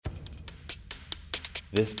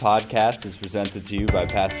This podcast is presented to you by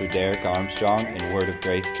Pastor Derek Armstrong and Word of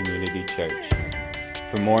Grace Community Church.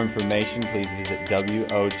 For more information, please visit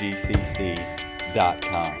wogcc.com.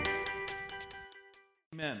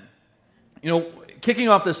 Amen. Kicking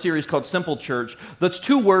off this series called Simple Church, that's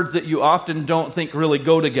two words that you often don't think really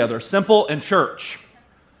go together, simple and church.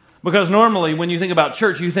 Because normally when you think about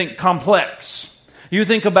church, you think complex. You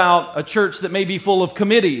think about a church that may be full of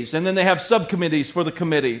committees, and then they have subcommittees for the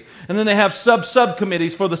committee, and then they have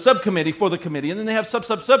subcommittees for the subcommittee for the committee, and then they have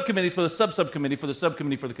subcommittees for the subcommittee for the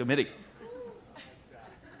subcommittee for the committee.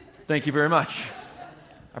 Thank you very much.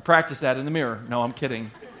 I practiced that in the mirror. No, I'm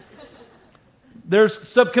kidding. There's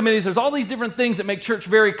subcommittees, there's all these different things that make church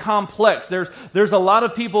very complex. There's a lot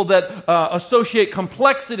of people that associate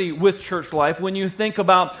complexity with church life when you think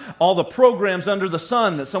about all the programs under the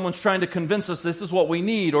sun that someone's trying to convince us this is what we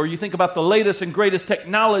need, or you think about the latest and greatest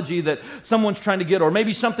technology that someone's trying to get, or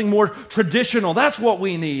maybe something more traditional, that's what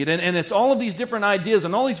we need. And it's all of these different ideas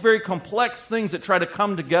and all these very complex things that try to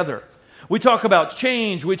come together. We talk about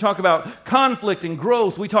change, we talk about conflict and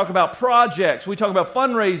growth, we talk about projects, we talk about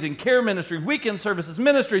fundraising, care ministry, weekend services,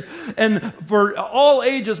 ministries, and for all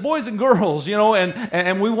ages, boys and girls,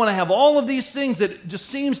 and we want to have all of these things that just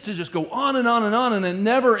seems to just go on and on and on, and it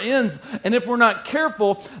never ends. And if we're not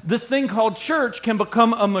careful, this thing called church can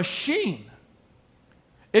become a machine.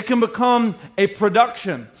 It can become a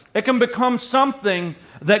production. It can become something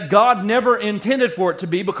that God never intended for it to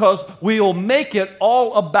be, because we'll make it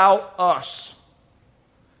all about us.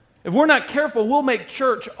 If we're not careful, we'll make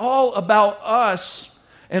church all about us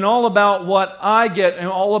and all about what I get and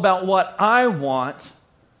all about what I want.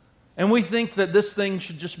 And we think that this thing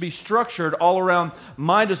should just be structured all around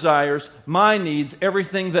my desires, my needs,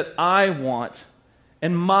 everything that I want,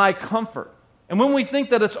 and my comfort. And when we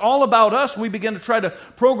think that it's all about us, we begin to try to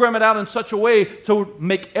program it out in such a way to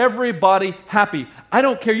make everybody happy. I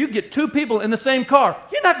don't care. You get two people in the same car.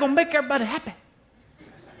 You're not going to make everybody happy.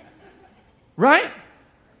 Right?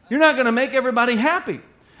 You're not going to make everybody happy.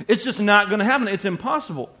 It's just not going to happen. It's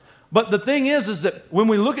impossible. But the thing is that when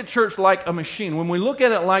we look at church like a machine, when we look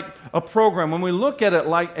at it like a program, when we look at it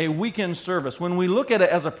like a weekend service, when we look at it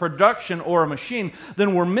as a production or a machine,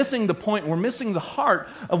 then we're missing the point, we're missing the heart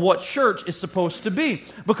of what church is supposed to be.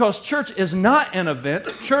 Because church is not an event,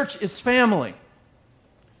 church is family.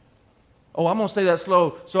 Oh, I'm going to say that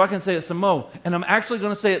slow so I can say it some more. And I'm actually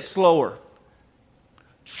going to say it slower.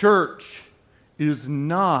 Church is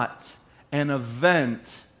not an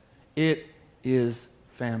event, it is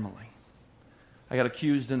family. I got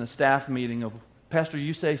accused in a staff meeting of, Pastor,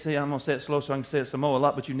 you say I'm going to say it slow so I can say it some more a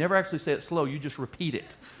lot, but you never actually say it slow, you just repeat it.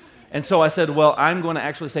 And so I said, well, I'm going to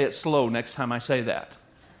actually say it slow next time I say that.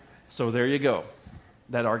 So there you go.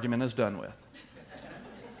 That argument is done with.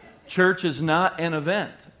 Church is not an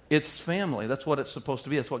event. It's family. That's what it's supposed to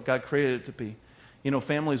be. That's what God created it to be.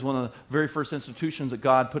 Family is one of the very first institutions that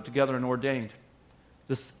God put together and ordained.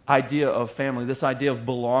 This idea of family, this idea of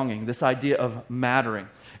belonging, this idea of mattering.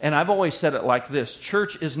 And I've always said it like this: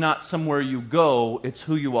 church is not somewhere you go, it's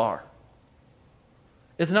who you are.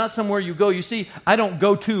 It's not somewhere you go. You see, I don't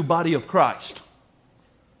go to body of Christ.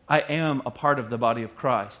 I am a part of the body of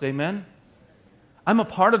Christ. Amen? I'm a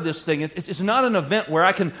part of this thing. It's not an event where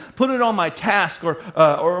I can put it on my task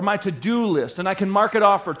or my to-do list, and I can mark it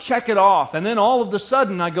off or check it off, and then all of a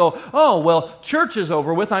sudden I go, oh, well, church is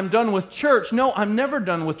over with. I'm done with church. No, I'm never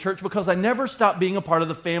done with church, because I never stop being a part of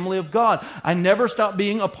the family of God. I never stop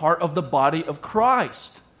being a part of the body of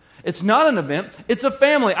Christ. It's not an event. It's a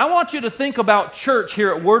family. I want you to think about church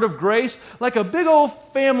here at Word of Grace like a big old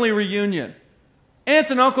family reunion.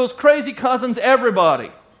 Aunts and uncles, crazy cousins,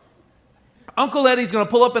 everybody. Uncle Eddie's going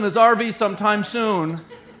to pull up in his RV sometime soon,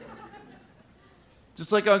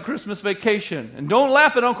 just like on Christmas vacation. And don't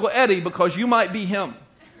laugh at Uncle Eddie, because you might be him.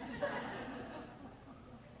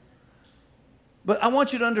 But I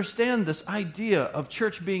want you to understand this idea of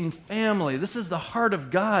church being family. This is the heart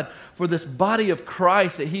of God for this body of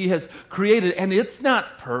Christ that He has created. And it's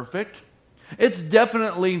not perfect. It's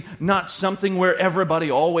definitely not something where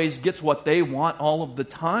everybody always gets what they want all of the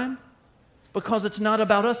time. Because it's not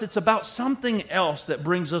about us, it's about something else that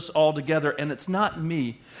brings us all together. And it's not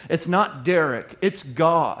me, it's not Derek, it's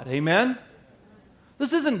God. Amen?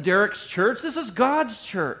 This isn't Derek's church, this is God's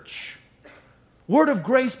church. Word of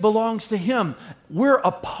Grace belongs to Him. We're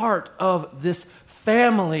a part of this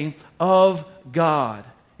family of God.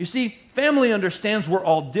 You see, family understands we're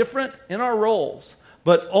all different in our roles.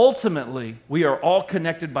 But ultimately, we are all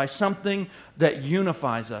connected by something that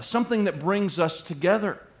unifies us, something that brings us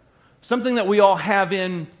together. Something that we all have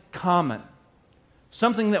in common.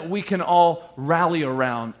 Something that we can all rally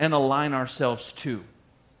around and align ourselves to.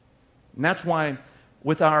 And that's why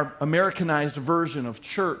with our Americanized version of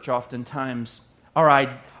church, oftentimes,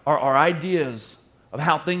 our ideas of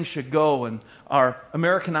how things should go and our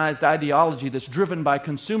Americanized ideology that's driven by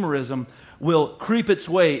consumerism will creep its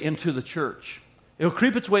way into the church. It'll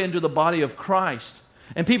creep its way into the body of Christ.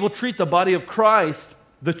 And people treat the body of Christ,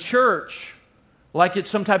 the church, like it's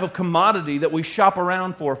some type of commodity that we shop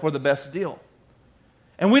around for the best deal.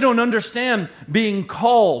 And we don't understand being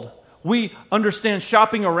called. We understand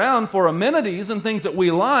shopping around for amenities and things that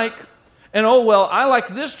we like. And oh, well, I like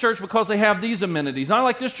this church because they have these amenities. I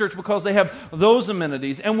like this church because they have those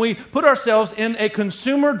amenities. And we put ourselves in a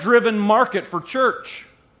consumer-driven market for church.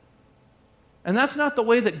 And that's not the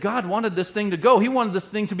way that God wanted this thing to go. He wanted this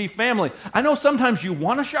thing to be family. I know sometimes you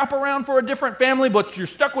want to shop around for a different family, but you're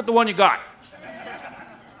stuck with the one you got.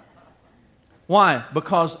 Why?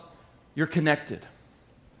 Because you're connected.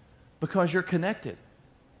 Because you're connected.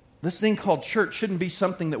 This thing called church shouldn't be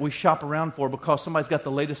something that we shop around for because somebody's got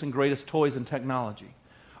the latest and greatest toys and technology,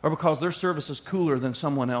 or because their service is cooler than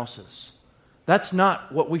someone else's. That's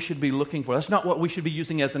not what we should be looking for. That's not what we should be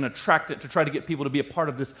using as an attractant to try to get people to be a part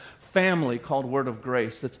of this family called Word of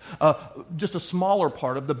Grace. That's just a smaller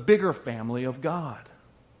part of the bigger family of God.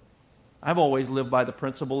 I've always lived by the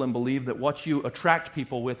principle and believed that what you attract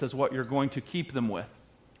people with is what you're going to keep them with.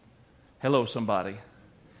 Hello, somebody.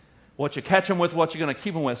 What you catch them with, what you're going to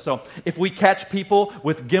keep them with. So if we catch people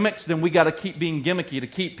with gimmicks, then we got to keep being gimmicky to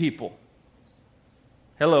keep people.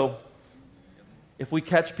 Hello. If we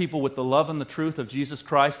catch people with the love and the truth of Jesus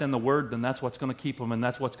Christ and the Word, then that's what's going to keep them, and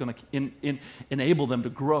that's what's going to enable them to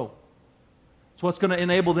grow. It's what's going to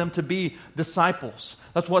enable them to be disciples.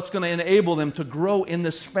 That's what's going to enable them to grow in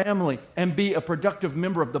this family and be a productive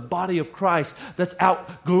member of the body of Christ that's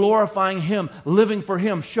out glorifying Him, living for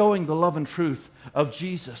Him, showing the love and truth of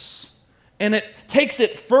Jesus. And it takes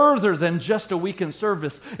it further than just a weekend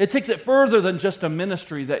service. It takes it further than just a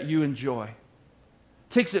ministry that you enjoy. It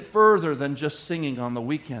takes it further than just singing on the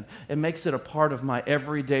weekend. It makes it a part of my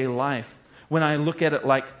everyday life when I look at it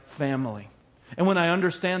like family. And when I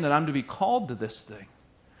understand that I'm to be called to this thing.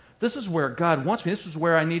 This is where God wants me. This is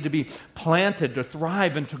where I need to be planted, to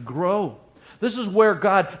thrive, and to grow. This is where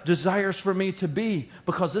God desires for me to be,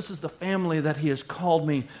 because this is the family that He has called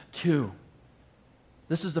me to.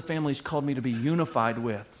 This is the family He's called me to be unified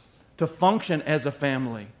with, to function as a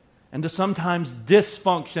family, and to sometimes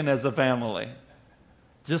dysfunction as a family,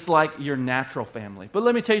 just like your natural family. But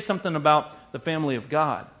let me tell you something about the family of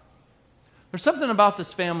God. There's something about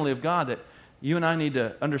this family of God that you and I need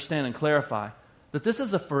to understand and clarify, that this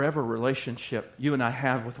is a forever relationship you and I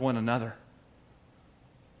have with one another.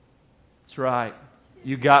 That's right.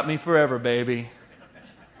 You got me forever, baby.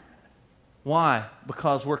 Why?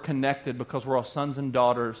 Because we're connected, because we're all sons and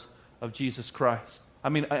daughters of Jesus Christ. I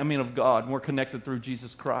mean of God, and we're connected through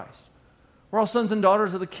Jesus Christ. We're all sons and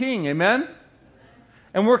daughters of the King, amen?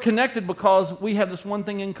 And we're connected because we have this one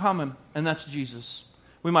thing in common, and that's Jesus.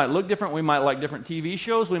 We might look different, we might like different TV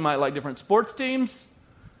shows, we might like different sports teams.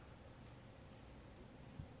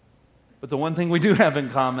 But the one thing we do have in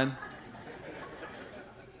common,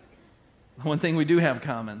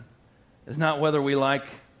 is not whether we like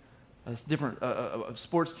a different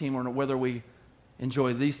sports team or whether we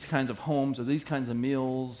enjoy these kinds of homes or these kinds of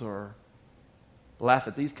meals or laugh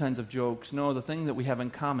at these kinds of jokes. No, the thing that we have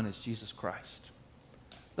in common is Jesus Christ.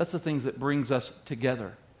 That's the things that brings us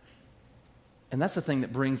together. And that's the thing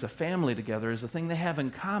that brings a family together, is the thing they have in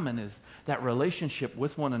common is that relationship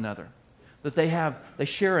with one another. That they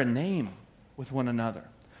share a name with one another.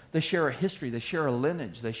 They share a history, they share a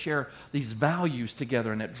lineage, they share these values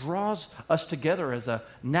together, and it draws us together as a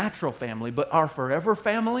natural family. But our forever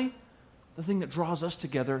family, the thing that draws us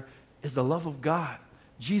together is the love of God,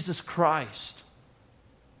 Jesus Christ.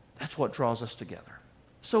 That's what draws us together.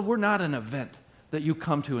 So we're not an event that you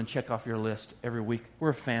come to and check off your list every week. We're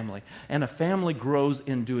a family. And a family grows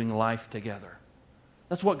in doing life together.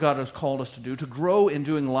 That's what God has called us to do, to grow in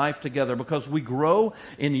doing life together, because we grow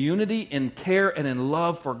in unity, in care, and in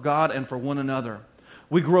love for God and for one another.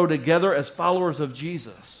 We grow together as followers of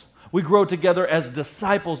Jesus. We grow together as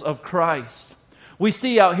disciples of Christ. We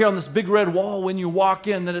see out here on this big red wall when you walk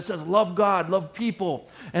in that it says, love God, love people,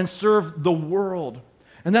 and serve the world.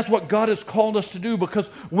 And that's what God has called us to do, because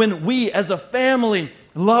when we as a family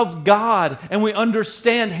love God and we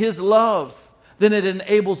understand His love, then it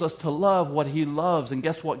enables us to love what He loves. And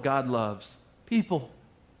guess what God loves? People.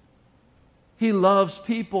 He loves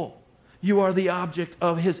people. You are the object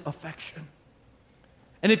of His affection.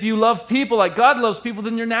 And if you love people like God loves people,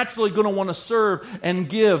 then you're naturally going to want to serve and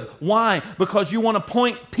give. Why? Because you want to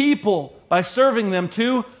point people by serving them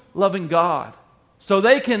to loving God. so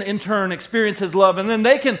they can in turn experience His love, and then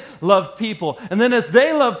they can love people. And then as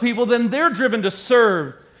they love people, then they're driven to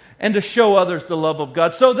serve and to show others the love of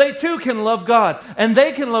God. So they too can love God, and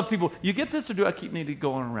they can love people. You get this, or do I keep needing to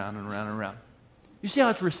go on around and around and around? You see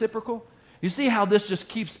how it's reciprocal? You see how this just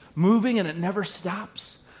keeps moving and it never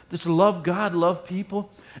stops? This love God, love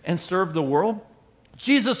people, and serve the world.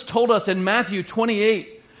 Jesus told us in Matthew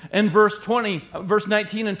 28, and verse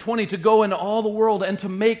 19 and 20, to go into all the world and to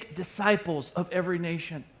make disciples of every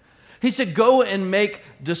nation. He said, go and make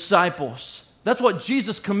disciples. That's what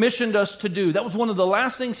Jesus commissioned us to do. That was one of the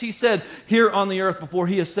last things He said here on the earth before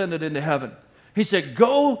He ascended into heaven. He said,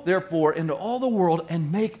 go, therefore, into all the world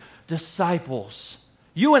and make disciples.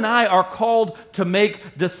 You and I are called to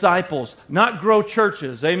make disciples, not grow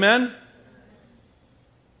churches. Amen?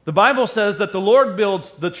 The Bible says that the Lord builds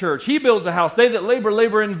the church. He builds the house. They that labor,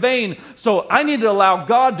 labor in vain. So I need to allow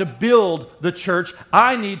God to build the church.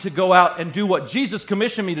 I need to go out and do what Jesus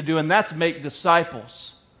commissioned me to do, and that's make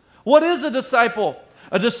disciples. What is a disciple?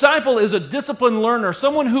 A disciple is a disciplined learner,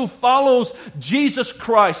 someone who follows Jesus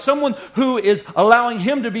Christ, someone who is allowing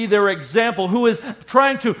Him to be their example, who is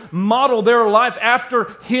trying to model their life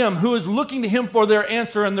after Him, who is looking to Him for their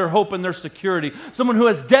answer and their hope and their security, someone who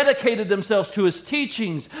has dedicated themselves to His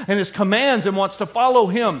teachings and His commands and wants to follow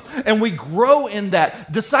Him. And we grow in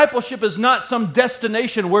that. Discipleship is not some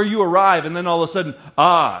destination where you arrive and then all of a sudden,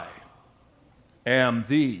 I am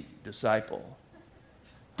the disciple.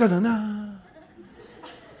 Da-da-da.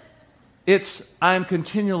 I'm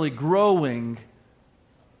continually growing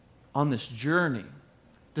on this journey.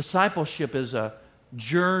 Discipleship is a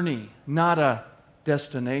journey, not a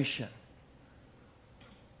destination.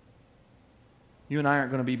 You and I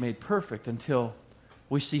aren't going to be made perfect until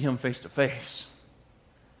we see Him face to face.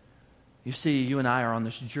 You see, you and I are on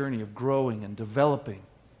this journey of growing and developing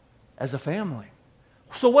as a family.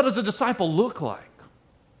 So what does a disciple look like?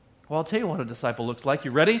 Well, I'll tell you what a disciple looks like.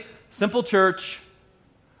 You ready? Simple church.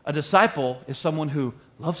 A disciple is someone who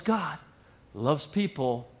loves God, loves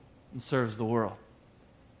people, and serves the world,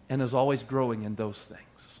 and is always growing in those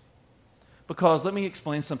things. Because let me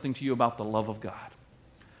explain something to you about the love of God.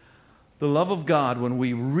 The love of God, when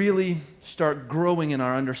we really start growing in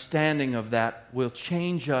our understanding of that, will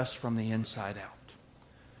change us from the inside out.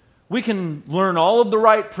 We can learn all of the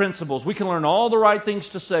right principles. We can learn all the right things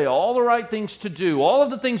to say, all the right things to do, all of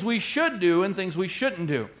the things we should do and things we shouldn't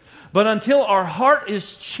do. But until our heart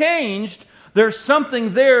is changed, there's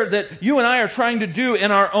something there that you and I are trying to do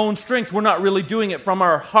in our own strength. We're not really doing it from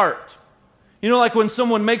our heart. You know, like when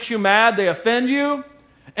someone makes you mad, they offend you,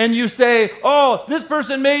 and you say, oh, this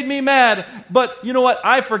person made me mad, but you know what?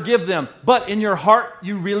 I forgive them. But in your heart,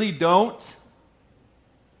 you really don't.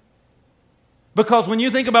 Because when you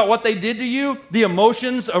think about what they did to you, the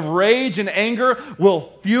emotions of rage and anger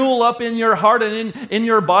will fuel up in your heart and in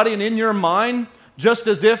your body and in your mind, just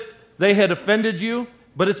as if they had offended you,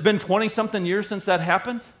 but it's been 20-something years since that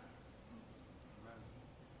happened?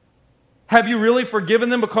 Have you really forgiven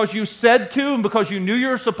them because you said to and because you knew you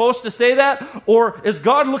were supposed to say that? Or is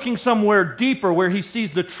God looking somewhere deeper where He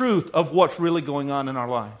sees the truth of what's really going on in our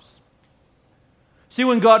lives? See,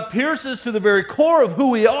 when God pierces to the very core of who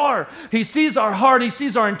we are, He sees our heart, He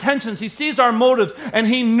sees our intentions, He sees our motives, and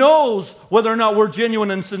He knows whether or not we're genuine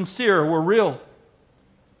and sincere, we're real.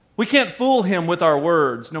 We can't fool Him with our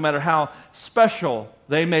words, no matter how special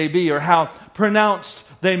they may be, or how pronounced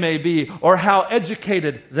they may be, or how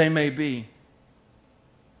educated they may be.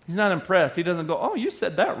 He's not impressed. He doesn't go, oh, you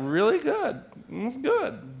said that really good. That's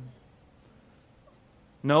good.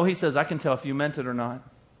 No, He says, I can tell if you meant it or not.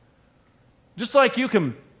 Just like you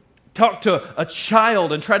can talk to a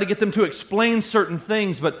child and try to get them to explain certain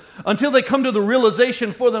things, but until they come to the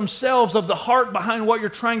realization for themselves of the heart behind what you're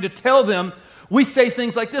trying to tell them, we say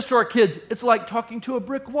things like this to our kids. It's like talking to a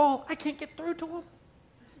brick wall. I can't get through to them.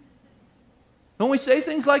 Don't we say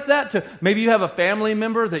things like that to, maybe you have a family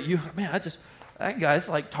member that that guy's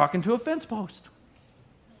like talking to a fence post.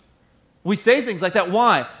 We say things like that.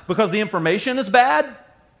 Why? Because the information is bad?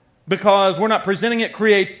 Because we're not presenting it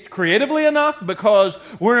creatively enough? Because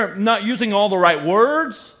we're not using all the right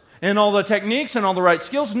words and all the techniques and all the right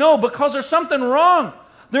skills? No, because there's something wrong.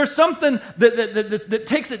 There's something that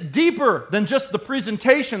takes it deeper than just the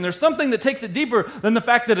presentation. There's something that takes it deeper than the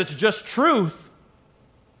fact that it's just truth.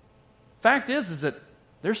 Fact is that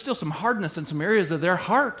there's still some hardness in some areas of their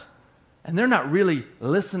heart, and they're not really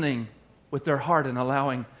listening with their heart and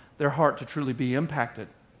allowing their heart to truly be impacted.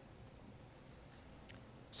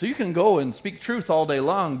 So you can go and speak truth all day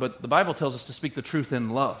long, but the Bible tells us to speak the truth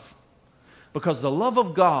in love. Because the love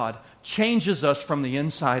of God changes us from the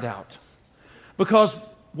inside out. Because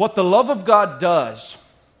what the love of God does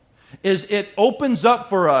is it opens up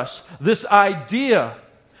for us this idea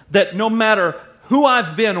that no matter who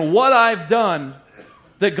I've been, what I've done,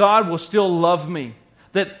 that God will still love me.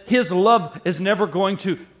 That His love is never going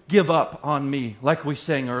to give up on me, like we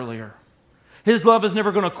sang earlier. His love is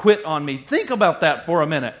never going to quit on me. Think about that for a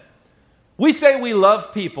minute. We say we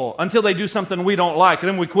love people until they do something we don't like, and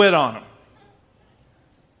then we quit on them.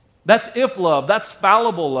 That's if love. That's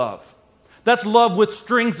fallible love. That's love with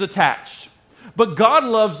strings attached. But God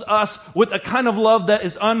loves us with a kind of love that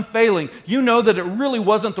is unfailing. You know that it really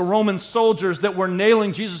wasn't the Roman soldiers that were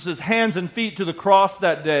nailing Jesus' hands and feet to the cross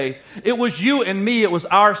that day. It was you and me. It was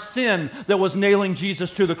our sin that was nailing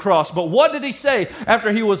Jesus to the cross. But what did He say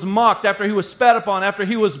after He was mocked, after He was spat upon, after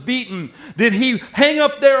He was beaten? Did He hang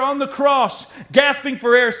up there on the cross, gasping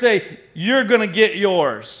for air, say, "You're going to get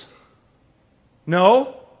yours"?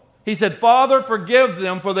 No. He said, "Father, forgive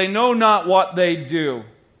them, for they know not what they do."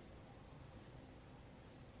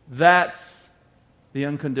 That's the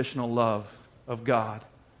unconditional love of God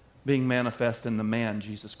being manifest in the man,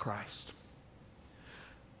 Jesus Christ.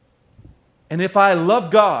 And if I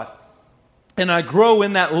love God and I grow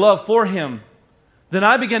in that love for Him, then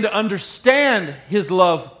I begin to understand His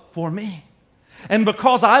love for me. And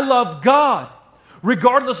because I love God,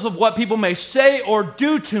 regardless of what people may say or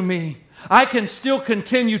do to me, I can still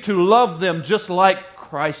continue to love them just like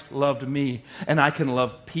Christ loved me, and I can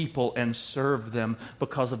love people and serve them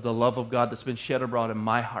because of the love of God that's been shed abroad in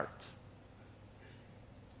my heart.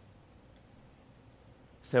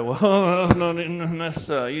 You say, "Well, that's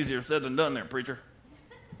easier said than done there, preacher."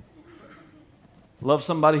 Love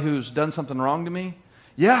somebody who's done something wrong to me?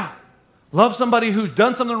 Yeah. Love somebody who's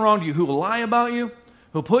done something wrong to you, who will lie about you,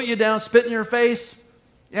 who'll put you down, spit in your face?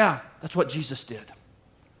 Yeah, that's what Jesus did.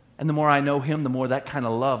 And the more I know Him, the more that kind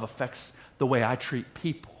of love affects the way I treat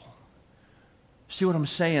people. See what I'm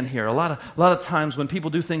saying here? A lot of times when people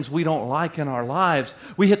do things we don't like in our lives,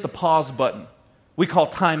 we hit the pause button. We call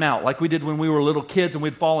time out, like we did when we were little kids and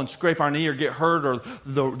we'd fall and scrape our knee or get hurt, or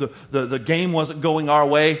the game wasn't going our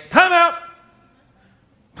way. Time out!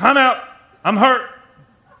 Time out! I'm hurt!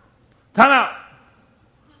 Time out!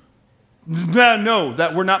 No,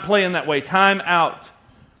 that we're not playing that way. Time out.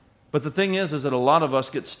 But the thing is that a lot of us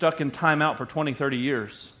get stuck in time out for 20, 30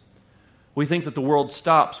 years. We think that the world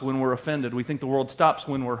stops when we're offended. We think the world stops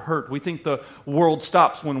when we're hurt. We think the world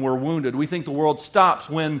stops when we're wounded. We think the world stops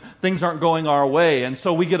when things aren't going our way. And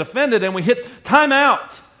so we get offended and we hit time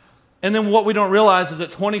out. And then what we don't realize is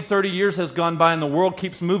that 20, 30 years has gone by and the world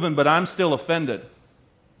keeps moving, but I'm still offended.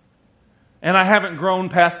 And I haven't grown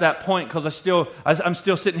past that point because I'm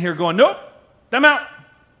still sitting here going, "Nope, time out."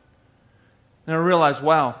 And I realize,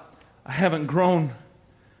 wow, I haven't grown.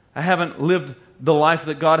 I haven't lived the life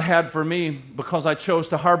that God had for me because I chose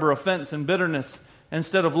to harbor offense and bitterness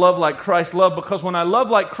instead of love like Christ loved. Because when I love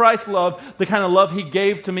like Christ loved, the kind of love He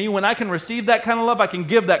gave to me, when I can receive that kind of love, I can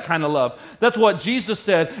give that kind of love. That's what Jesus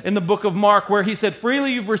said in the book of Mark, where He said,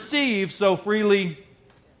 "Freely you've received, so freely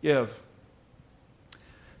give."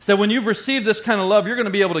 So when you've received this kind of love, you're going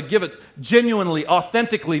to be able to give it genuinely,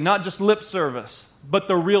 authentically, not just lip service, but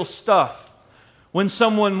the real stuff. When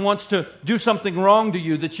someone wants to do something wrong to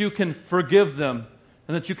you, that you can forgive them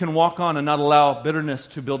and that you can walk on and not allow bitterness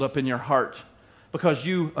to build up in your heart because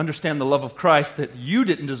you understand the love of Christ that you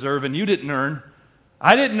didn't deserve and you didn't earn.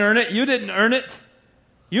 I didn't earn it. You didn't earn it.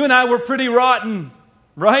 You and I were pretty rotten,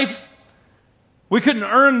 right? We couldn't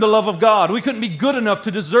earn the love of God. We couldn't be good enough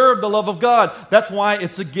to deserve the love of God. That's why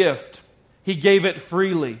it's a gift. He gave it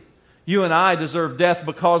freely. You and I deserve death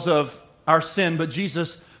because of our sin, but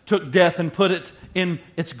Jesus took death and put it in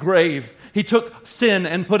its grave. He took sin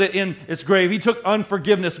and put it in its grave. He took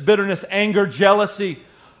unforgiveness, bitterness, anger, jealousy,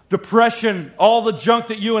 depression, all the junk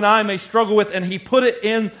that you and I may struggle with, and He put it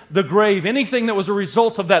in the grave. Anything that was a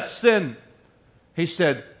result of that sin, He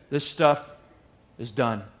said, "This stuff is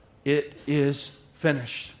done. It is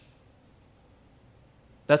finished."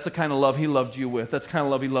 That's the kind of love He loved you with. That's the kind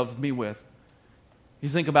of love He loved me with. You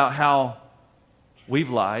think about how we've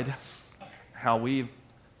lied, how we've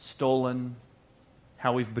stolen,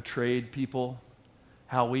 how we've betrayed people,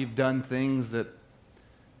 how we've done things that,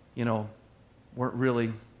 weren't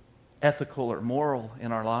really ethical or moral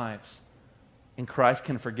in our lives. And Christ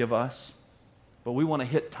can forgive us. But we want to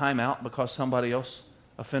hit time out because somebody else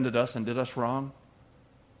offended us and did us wrong.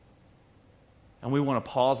 And we want to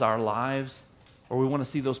pause our lives, or we want to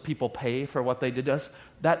see those people pay for what they did to us.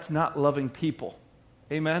 That's not loving people.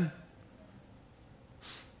 Amen?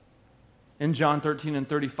 In John 13 and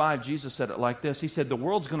 35, Jesus said it like this. He said, "The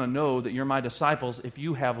world's going to know that you're my disciples if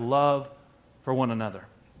you have love for one another."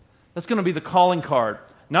 That's going to be the calling card.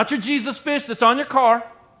 Not your Jesus fish that's on your car,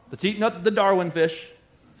 that's eating up the Darwin fish.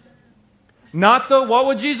 Not the what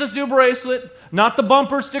would Jesus do bracelet, not the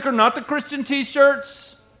bumper sticker, not the Christian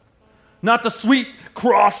t-shirts, not the sweet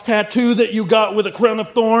cross tattoo that you got with a crown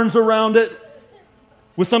of thorns around it,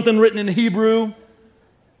 with something written in Hebrew.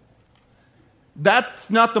 That's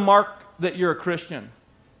not the mark that you're a Christian.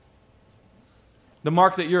 The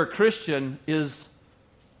mark that you're a Christian is,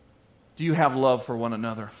 do you have love for one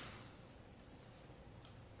another?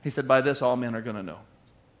 He said, by this all men are going to know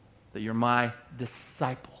that you're my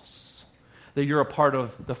disciples, that you're a part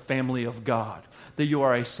of the family of God, that you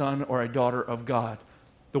are a son or a daughter of God.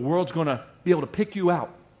 The world's going to be able to pick you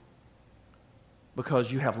out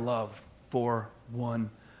because you have love for one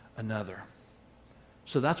another.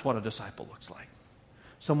 So that's what a disciple looks like.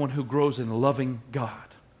 Someone who grows in loving God.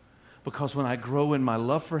 Because when I grow in my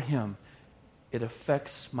love for Him, it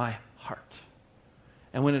affects my heart.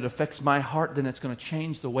 And when it affects my heart, then it's going to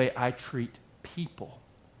change the way I treat people.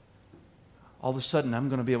 All of a sudden, I'm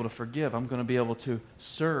going to be able to forgive. I'm going to be able to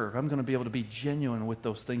serve. I'm going to be able to be genuine with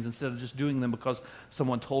those things instead of just doing them because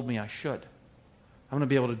someone told me I should. I'm going to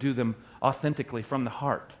be able to do them authentically from the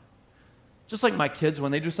heart. Just like my kids,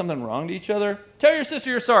 when they do something wrong to each other, tell your sister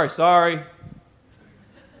you're sorry. Sorry.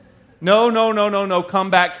 No.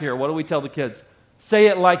 Come back here. What do we tell the kids? Say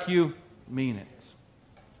it like you mean it.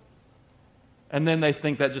 And then they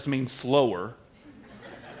think that just means slower.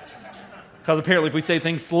 Because apparently if we say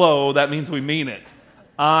things slow, that means we mean it.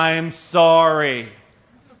 I'm sorry.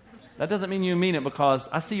 That doesn't mean you mean it because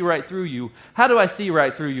I see right through you. How do I see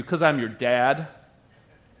right through you? Because I'm your dad.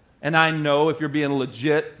 And I know if you're being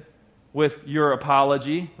legit with your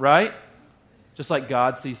apology, right? Just like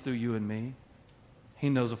God sees through you and me. He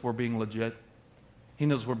knows if we're being legit. He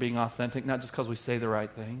knows if we're being authentic, not just because we say the right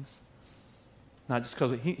things. Not just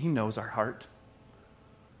because He knows our heart.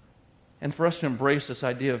 And for us to embrace this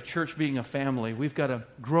idea of church being a family, we've got to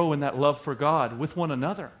grow in that love for God with one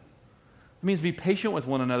another. It means be patient with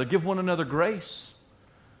one another. Give one another grace.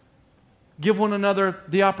 Give one another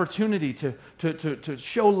the opportunity to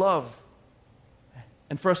show love.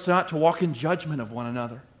 And for us not to walk in judgment of one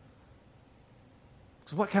another.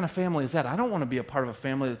 Because what kind of family is that? I don't want to be a part of a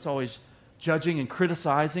family that's always judging and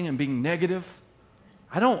criticizing and being negative.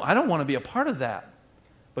 I don't want to be a part of that.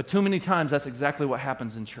 But too many times that's exactly what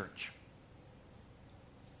happens in church.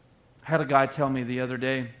 I had a guy tell me the other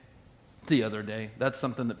day, that's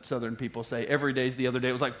something that Southern people say. Every day's the other day.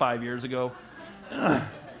 It was like 5 years ago. I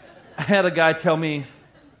had a guy tell me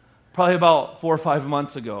probably about 4 or 5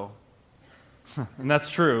 months ago, and that's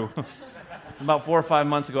true. About 4 or 5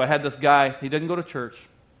 months ago, I had this guy. He didn't go to church.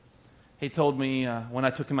 He told me when I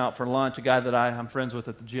took him out for lunch, a guy that I'm friends with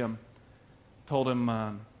at the gym, told him,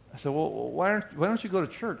 I said, well, why don't you go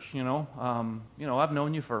to church? I've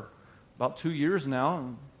known you for about 2 years now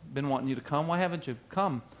and been wanting you to come. Why haven't you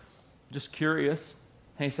come? Just curious.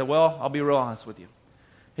 And he said, well, I'll be real honest with you.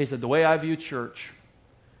 He said, the way I view church,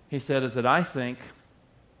 he said, is that I think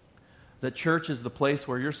that church is the place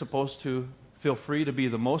where you're supposed to feel free to be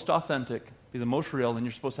the most authentic, be the most real, and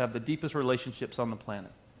you're supposed to have the deepest relationships on the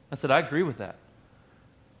planet. I said, I agree with that.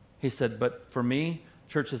 He said, but for me,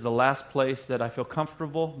 church is the last place that I feel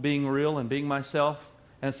comfortable being real and being myself,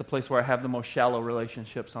 and it's the place where I have the most shallow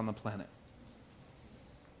relationships on the planet.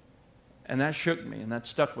 And that shook me, and that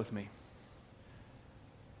stuck with me.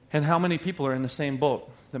 And how many people are in the same boat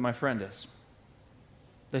that my friend is?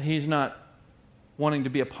 That he's not wanting to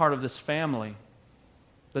be a part of this family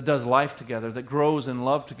that does life together, that grows in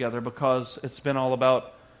love together because it's been all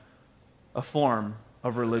about a form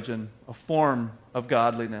of religion, a form of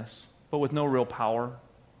godliness, but with no real power,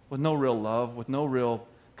 with no real love, with no real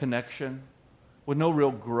connection, with no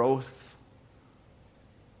real growth.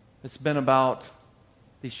 It's been about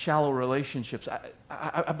these shallow relationships.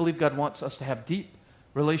 I believe God wants us to have deep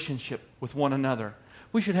relationship with one another.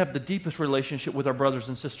 We should have the deepest relationship with our brothers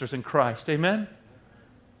and sisters in Christ. Amen?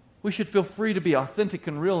 We should feel free to be authentic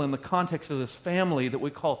and real in the context of this family that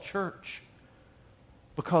we call church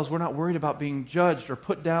because we're not worried about being judged or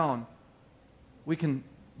put down. We can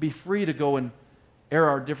be free to go and air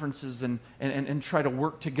our differences and try to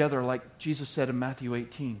work together like Jesus said in Matthew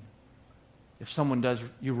 18. If someone does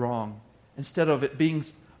you wrong, instead of it being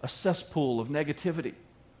a cesspool of negativity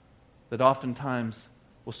that oftentimes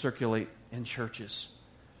will circulate in churches.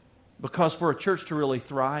 Because for a church to really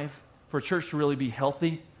thrive, for a church to really be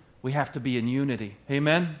healthy, we have to be in unity.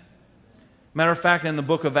 Amen? Matter of fact, in the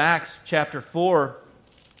book of Acts, chapter 4,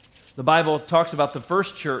 the Bible talks about the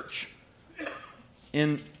first church.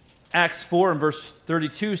 In Acts 4 and verse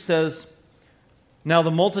 32 says, now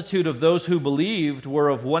the multitude of those who believed were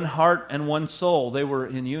of one heart and one soul. They were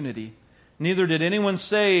in unity. Neither did anyone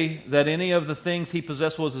say that any of the things he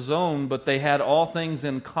possessed was his own, but they had all things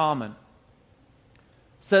in common.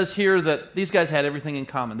 says here that these guys had everything in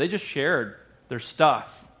common. They just shared their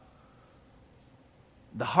stuff.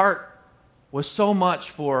 The heart was so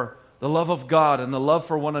much for the love of God and the love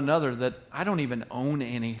for one another that I don't even own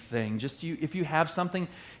anything. Just if you have something,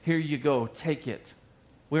 here you go, take it.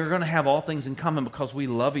 We're going to have all things in common because we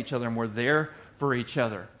love each other and we're there for each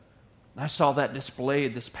other. I saw that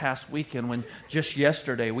displayed this past weekend when just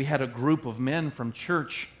yesterday we had a group of men from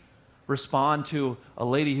church respond to a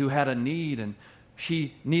lady who had a need, and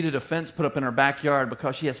she needed a fence put up in her backyard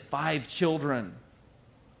because she has 5 children.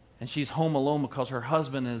 And she's home alone because her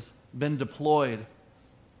husband has been deployed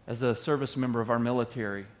as a service member of our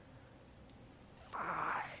military. 5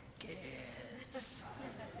 kids.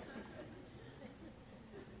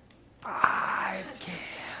 5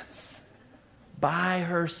 kids. By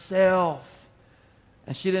herself.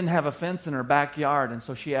 And she didn't have a fence in her backyard, and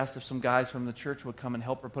so she asked if some guys from the church would come and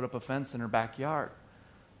help her put up a fence in her backyard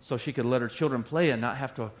so she could let her children play and not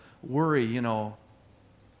have to worry,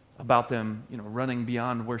 about them, running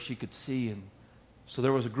beyond where she could see. And so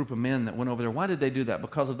there was a group of men that went over there. Why did they do that?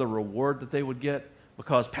 Because of the reward that they would get?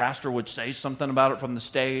 Because pastor would say something about it from the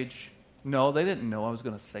stage? No, they didn't know I was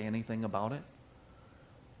going to say anything about it.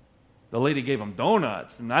 The lady gave them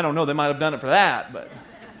donuts, and I don't know, they might have done it for that, but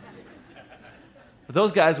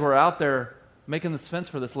those guys were out there making this fence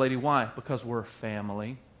for this lady. Why? Because we're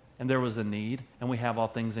family, and there was a need, and we have all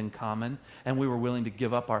things in common, and we were willing to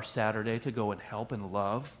give up our Saturday to go and help and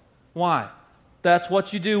love. Why? That's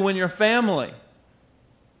what you do when you're family.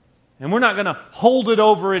 And we're not going to hold it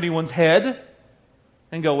over anyone's head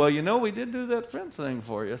and go, well, we did do that fence thing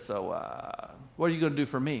for you, so what are you going to do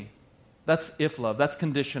for me? That's if love. That's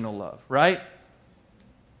conditional love, right?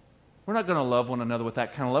 We're not going to love one another with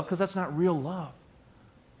that kind of love because that's not real love.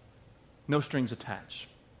 No strings attached.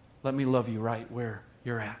 Let me love you right where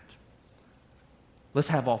you're at. Let's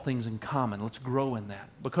have all things in common. Let's grow in that.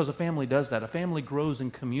 Because a family does that. A family grows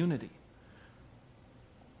in community.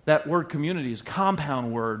 That word community is a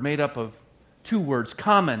compound word made up of 2 words,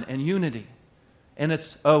 common and unity. And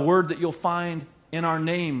it's a word that you'll find in our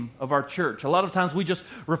name of our church. A lot of times we just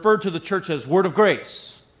refer to the church as Word of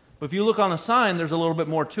Grace. But if you look on a sign, there's a little bit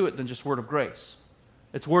more to it than just Word of Grace.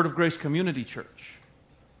 It's Word of Grace Community Church.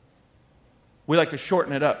 We like to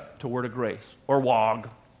shorten it up to Word of Grace, or WOG,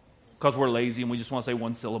 because we're lazy and we just want to say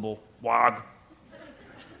one syllable. WOG.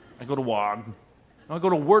 I go to WOG. I go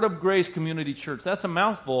to Word of Grace Community Church. That's a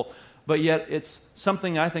mouthful, but yet it's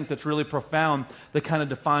something I think that's really profound that kind of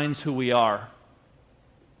defines who we are.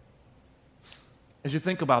 As you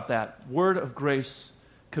think about that, Word of Grace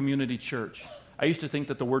Community Church. I used to think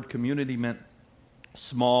that the word community meant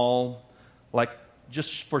small, like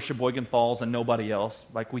just for Sheboygan Falls and nobody else.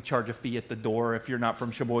 Like we charge a fee at the door if you're not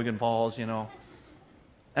from Sheboygan Falls, And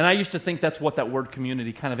I used to think that's what that word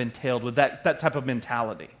community kind of entailed, with that type of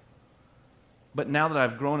mentality. But now that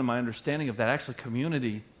I've grown in my understanding of that, actually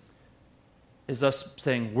community is us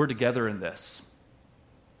saying we're together in this.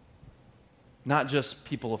 Not just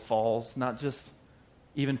people of Falls, not just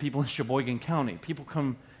even people in Sheboygan County. People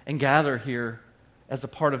come and gather here as a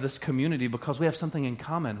part of this community because we have something in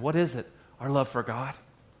common. What is it? Our love for God,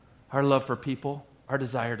 our love for people, our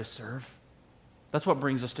desire to serve. That's what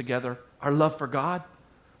brings us together. Our love for God,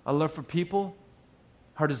 our love for people,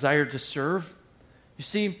 our desire to serve. You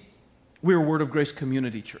see, we're a Word of Grace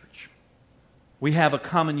Community Church. We have a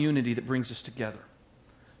common unity that brings us together.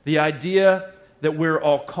 The idea that we're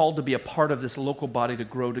all called to be a part of this local body, to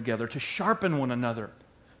grow together, to sharpen one another,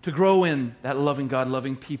 to grow in that loving God,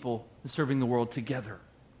 loving people, and serving the world together,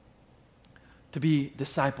 to be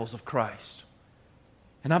disciples of Christ.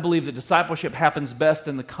 And I believe that discipleship happens best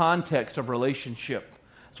in the context of relationship.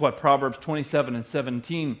 That's why Proverbs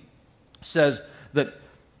 27:17 says that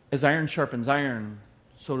as iron sharpens iron,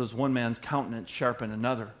 so does one man's countenance sharpen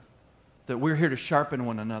another. That we're here to sharpen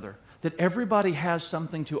one another. That everybody has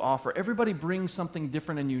something to offer. Everybody brings something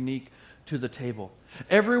different and unique to the table.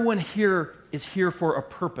 Everyone here is here for a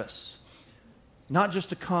purpose. Not just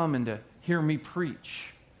to come and to hear me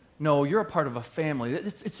preach. No, you're a part of a family.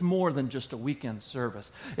 It's more than just a weekend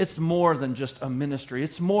service. It's more than just a ministry.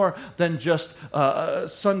 It's more than just a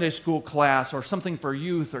Sunday school class or something for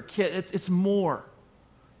youth or kids. It's more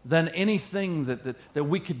than anything that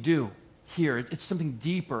we could do here. It's something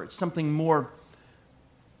deeper. It's something more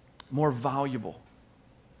valuable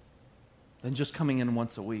than just coming in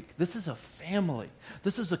once a week. This is a family.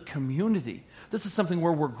 This is a community. This is something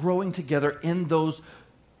where we're growing together in those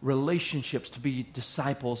relationships to be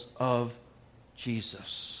disciples of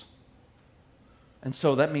Jesus. And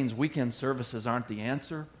so that means weekend services aren't the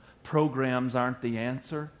answer. Programs aren't the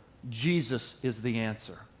answer. Jesus is the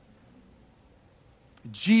answer.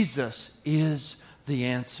 Jesus is the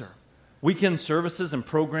answer. Weekend services and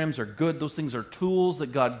programs are good. Those things are tools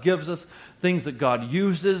that God gives us, things that God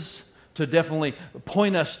uses to definitely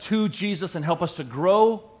point us to Jesus and help us to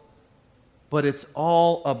grow. But it's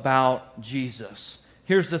all about Jesus.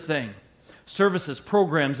 Here's the thing. Services,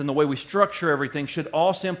 programs, and the way we structure everything should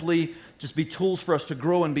all simply just be tools for us to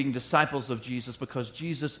grow in being disciples of Jesus, because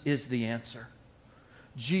Jesus is the answer.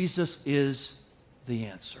 Jesus is the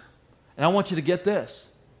answer. And I want you to get this.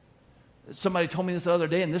 Somebody told me this the other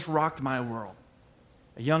day, and this rocked my world.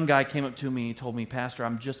 A young guy came up to me and he told me, Pastor,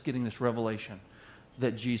 I'm just getting this revelation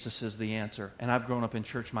that Jesus is the answer. And I've grown up in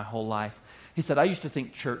church my whole life. He said, I used to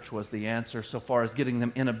think church was the answer so far as getting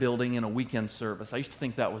them in a building in a weekend service. I used to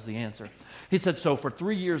think that was the answer. He said, so for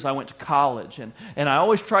 3 years I went to college, and I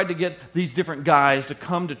always tried to get these different guys to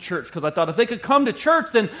come to church, because I thought if they could come to church,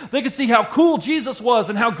 then they could see how cool Jesus was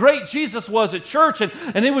and how great Jesus was at church, and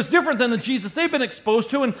it was different than the Jesus they've been exposed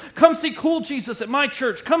to, and come see cool Jesus at my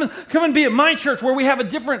church. Come and be at my church where we have a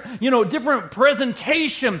different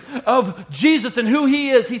presentation of Jesus and who He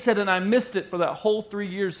is. He said, and I missed it for that whole 3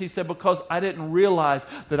 years. He said, because I didn't realize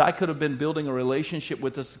that I could have been building a relationship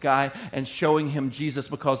with this guy and showing him Jesus,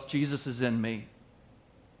 because Jesus is in me.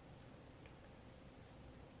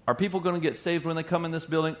 Are people going to get saved when they come in this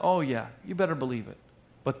building? Oh yeah, you better believe it.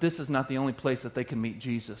 But this is not the only place that they can meet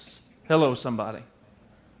Jesus. Hello, somebody.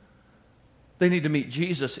 They need to meet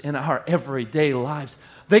Jesus in our everyday lives.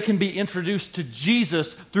 They can be introduced to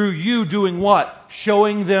Jesus through you doing what?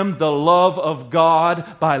 Showing them the love of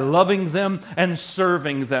God by loving them and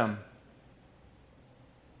serving them.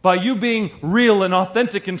 By you being real and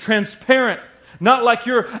authentic and transparent. Not like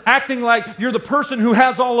you're acting like you're the person who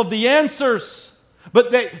has all of the answers, but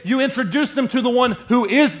that you introduce them to the one who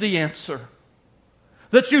is the answer.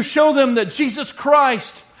 That you show them that Jesus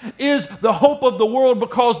Christ is the hope of the world,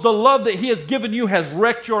 because the love that He has given you has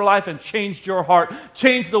wrecked your life and changed your heart,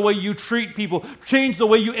 changed the way you treat people, changed the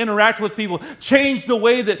way you interact with people, changed the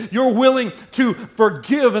way that you're willing to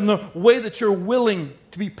forgive and the way that you're willing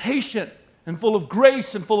to be patient and full of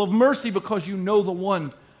grace and full of mercy, because you know the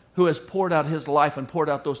one who has poured out His life and poured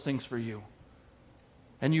out those things for you.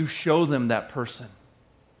 And you show them that person.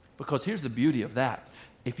 Because here's the beauty of that.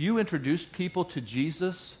 If you introduce people to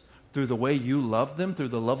Jesus through the way you love them, through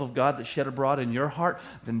the love of God that's shed abroad in your heart,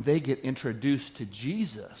 then they get introduced to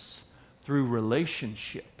Jesus through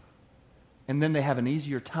relationship. And then they have an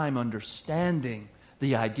easier time understanding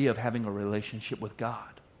the idea of having a relationship with God.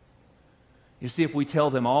 You see, if we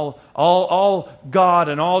tell them all God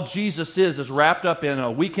and all Jesus is wrapped up in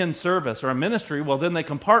a weekend service or a ministry, well, then they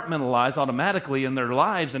compartmentalize automatically in their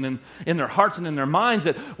lives and in their hearts and in their minds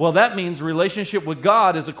that, well, that means relationship with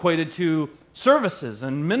God is equated to services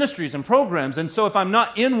and ministries and programs. And so if I'm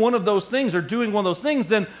not in one of those things or doing one of those things,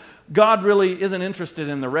 then God really isn't interested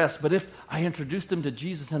in the rest. But if I introduce them to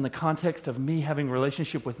Jesus in the context of me having a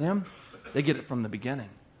relationship with them, they get it from the beginning.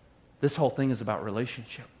 This whole thing is about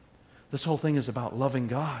relationship. This whole thing is about loving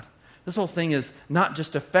God. This whole thing is not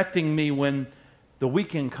just affecting me when the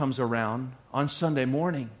weekend comes around on Sunday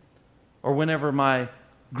morning, or whenever my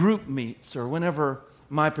group meets, or whenever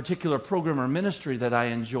my particular program or ministry that I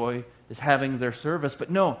enjoy is having their service. But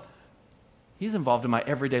no, He's involved in my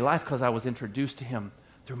everyday life because I was introduced to Him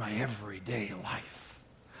through my everyday life.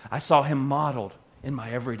 I saw Him modeled in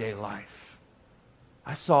my everyday life.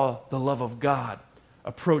 I saw the love of God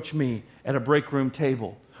approach me at a break room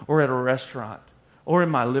table, or at a restaurant, or in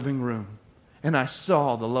my living room. And I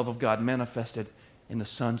saw the love of God manifested in the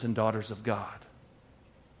sons and daughters of God.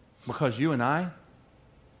 Because you and I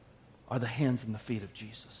are the hands and the feet of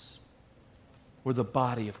Jesus. We're the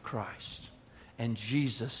body of Christ. And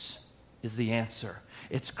Jesus is the answer.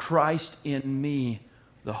 It's Christ in me,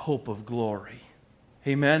 the hope of glory.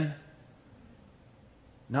 Amen?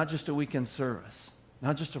 Not just a weekend service,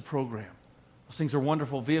 not just a program. Those things are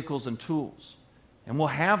wonderful vehicles and tools. And we'll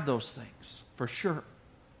have those things, for sure.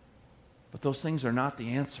 But those things are not the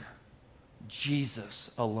answer.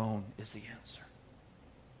 Jesus alone is the answer.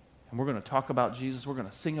 And we're going to talk about Jesus. We're going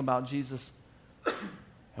to sing about Jesus.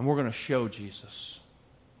 And we're going to show Jesus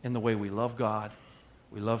in the way we love God,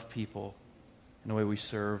 we love people, and the way we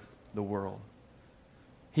serve the world.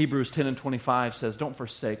 Hebrews 10:25 says, don't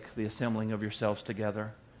forsake the assembling of yourselves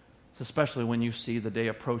together, especially when you see the day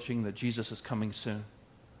approaching that Jesus is coming soon.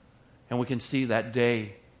 And we can see that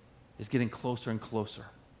day is getting closer and closer.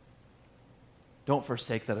 Don't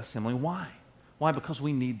forsake that assembly. Why? Why? Because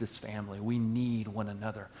we need this family. We need one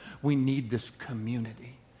another. We need this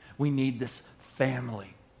community. We need this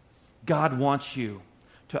family. God wants you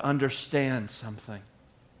to understand something.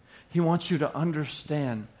 He wants you to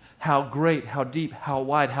understand how great, how deep, how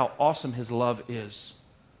wide, how awesome His love is.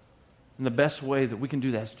 And the best way that we can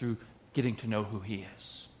do that is through getting to know who He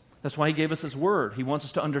is. That's why He gave us His Word. He wants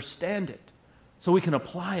us to understand it so we can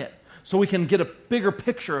apply it, so we can get a bigger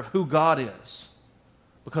picture of who God is.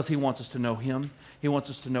 Because He wants us to know Him. He wants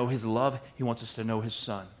us to know His love. He wants us to know His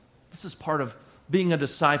Son. This is part of being a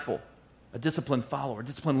disciple, a disciplined follower, a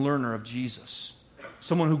disciplined learner of Jesus.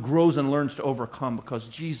 Someone who grows and learns to overcome because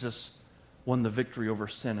Jesus won the victory over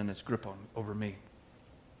sin and its grip over me.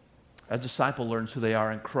 A disciple learns who they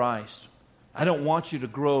are in Christ. I don't want you to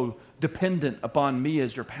grow dependent upon me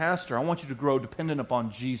as your pastor. I want you to grow dependent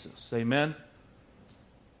upon Jesus. Amen?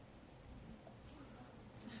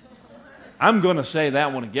 I'm going to say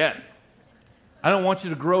that one again. I don't want you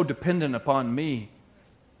to grow dependent upon me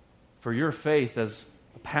for your faith as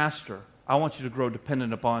a pastor. I want you to grow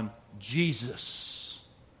dependent upon Jesus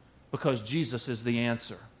because Jesus is the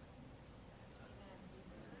answer.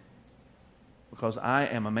 Because I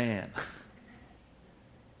am a man.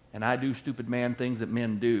 And I do stupid man things that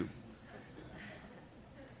men do.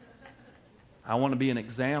 I want to be an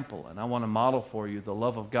example, and I want to model for you the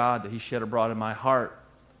love of God that He shed abroad in my heart.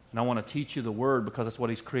 And I want to teach you the Word because that's what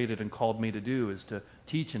He's created and called me to do, is to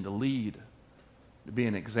teach and to lead, to be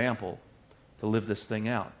an example, to live this thing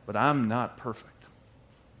out. But I'm not perfect.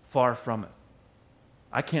 Far from it.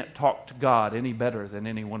 I can't talk to God any better than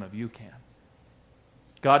any one of you can.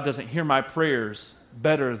 God doesn't hear my prayers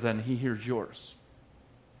better than He hears yours.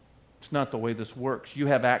 It's not the way this works. You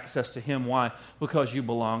have access to Him. Why? Because you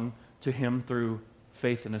belong to Him through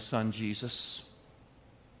faith in His Son, Jesus.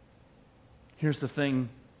 Here's the thing.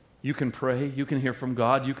 You can pray. You can hear from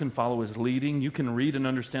God. You can follow His leading. You can read and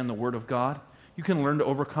understand the Word of God. You can learn to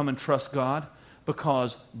overcome and trust God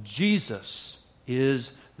because Jesus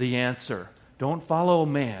is the answer. Don't follow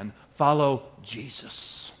man. Follow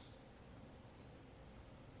Jesus.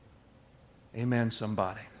 Amen,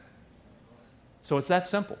 somebody. So it's that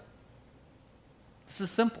simple. This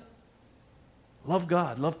is simple. Love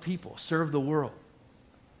God, love people, serve the world.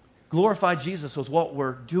 Glorify Jesus with what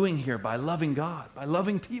we're doing here by loving God, by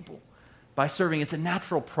loving people, by serving. It's a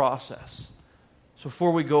natural process. So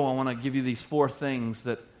before we go, I want to give you these 4 things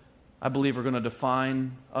that I believe are going to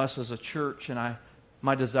define us as a church, and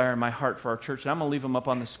my desire and my heart for our church. And I'm going to leave them up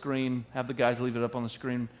on the screen, have the guys leave it up on the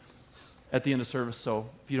screen at the end of service. So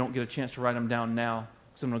if you don't get a chance to write them down now,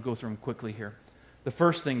 because I'm going to go through them quickly here. The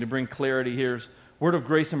first thing to bring clarity here is Word of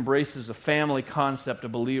Grace embraces a family concept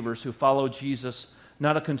of believers who follow Jesus,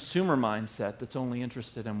 not a consumer mindset that's only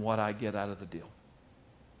interested in what I get out of the deal.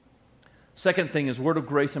 Second thing is Word of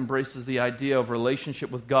Grace embraces the idea of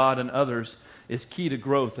relationship with God and others is key to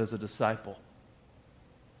growth as a disciple.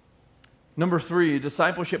 Number 3,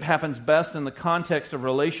 discipleship happens best in the context of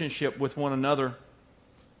relationship with one another.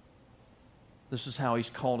 This is how He's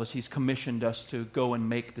called us. He's commissioned us to go and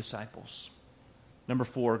make disciples. Number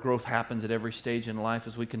 4, growth happens at every stage in life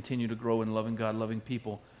as we continue to grow in loving God, loving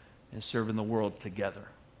people, and serving the world together.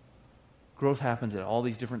 Growth happens at all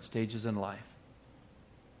these different stages in life.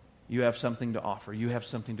 You have something to offer. You have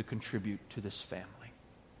something to contribute to this family.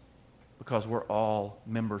 Because we're all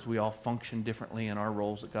members. We all function differently in our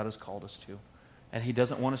roles that God has called us to. And He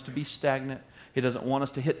doesn't want us to be stagnant. He doesn't want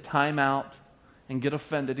us to hit time out and get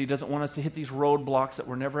offended. He doesn't want us to hit these roadblocks that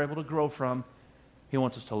we're never able to grow from. He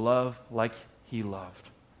wants us to love like He loved.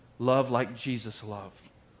 Love like Jesus loved.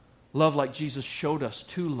 Love like Jesus showed us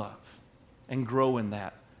to love. And grow in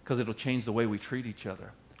that. Because it'll change the way we treat each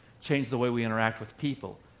other. Change the way we interact with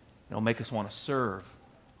people. It'll make us want to serve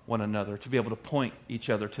one another, to be able to point each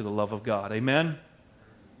other to the love of God. Amen?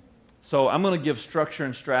 So I'm going to give structure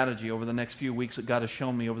and strategy over the next few weeks that God has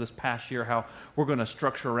shown me over this past year, how we're going to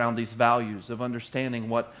structure around these values of understanding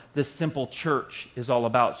what this simple church is all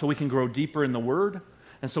about, so we can grow deeper in the Word,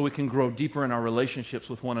 and so we can grow deeper in our relationships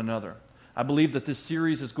with one another. I believe that this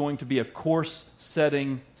series is going to be a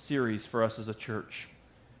course-setting series for us as a church.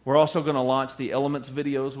 We're also going to launch the Elements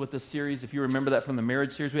videos with this series. If you remember that from the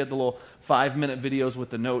marriage series, we had the little 5-minute videos with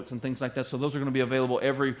the notes and things like that. So those are going to be available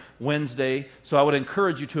every Wednesday. So I would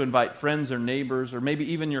encourage you to invite friends or neighbors or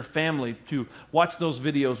maybe even your family to watch those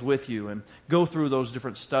videos with you and go through those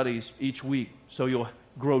different studies each week so you'll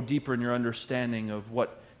grow deeper in your understanding of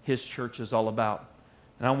what His church is all about.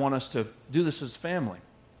 And I want us to do this as family,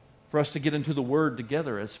 for us to get into the Word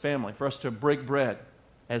together as family, for us to break bread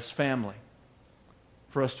as family,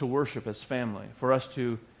 for us to worship as family, for us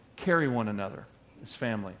to carry one another as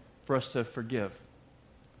family, for us to forgive,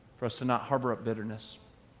 for us to not harbor up bitterness,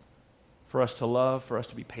 for us to love, for us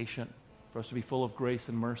to be patient, for us to be full of grace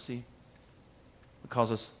and mercy,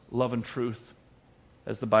 because us love and truth,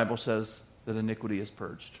 as the Bible says, that iniquity is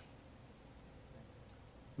purged.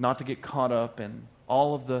 Not to get caught up in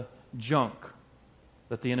all of the junk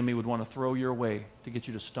that the enemy would want to throw your way to get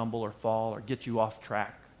you to stumble or fall or get you off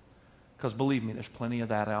track. Because believe me, there's plenty of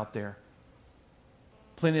that out there.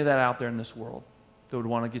 Plenty of that out there in this world that would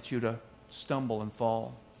want to get you to stumble and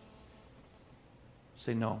fall.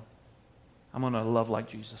 Say, no, I'm going to love like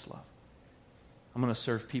Jesus loved. I'm going to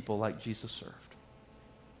serve people like Jesus served.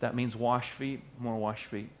 That means wash feet, I'm going to wash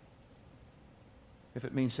feet. If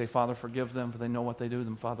it means say, Father, forgive them, for they know what they do,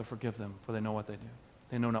 then Father, forgive them, for they know what they do.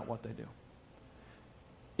 They know not what they do.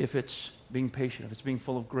 If it's being patient, if it's being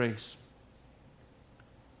full of grace,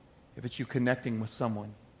 if it's you connecting with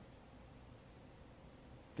someone,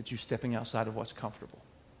 if it's you stepping outside of what's comfortable,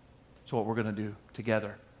 it's what we're going to do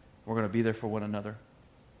together. We're going to be there for one another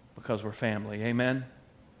because we're family. Amen?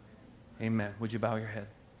 Amen. Would you bow your head?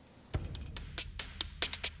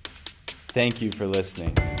 Thank you for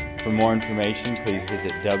listening. For more information, please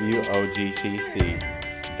visit WOGCC.com.